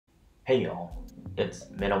Hey y'all, it's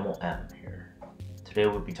Minimal M here. Today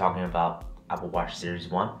we'll be talking about Apple Watch Series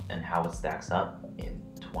 1 and how it stacks up in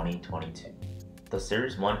 2022. The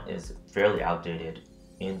Series 1 is fairly outdated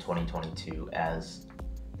in 2022 as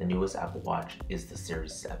the newest Apple Watch is the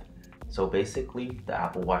Series 7. So basically, the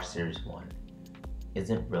Apple Watch Series 1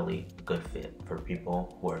 isn't really a good fit for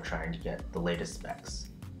people who are trying to get the latest specs.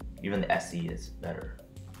 Even the SE is better.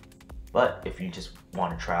 But if you just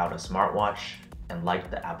want to try out a smartwatch and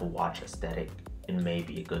like the Apple Watch aesthetic, it may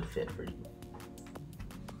be a good fit for you.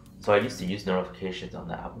 So I used to use notifications on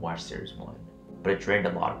the Apple Watch Series 1, but it drained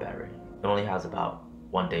a lot of battery. It only has about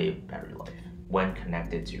 1 day battery life when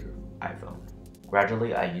connected to your iPhone.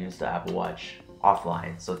 Gradually, I used the Apple Watch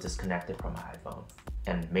offline, so disconnected from my iPhone,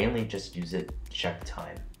 and mainly just use it to check the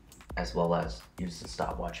time, as well as use the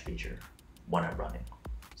stopwatch feature when I'm running.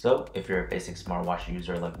 So if you're a basic smartwatch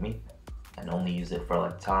user like me, and only use it for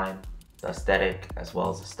like time, the aesthetic, as well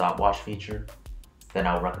as the stopwatch feature, then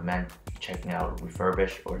I would recommend checking out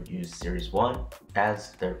refurbished or used Series 1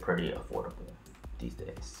 as they're pretty affordable these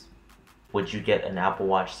days. Would you get an Apple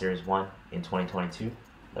Watch Series 1 in 2022?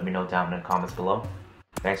 Let me know down in the comments below.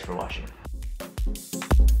 Thanks for watching.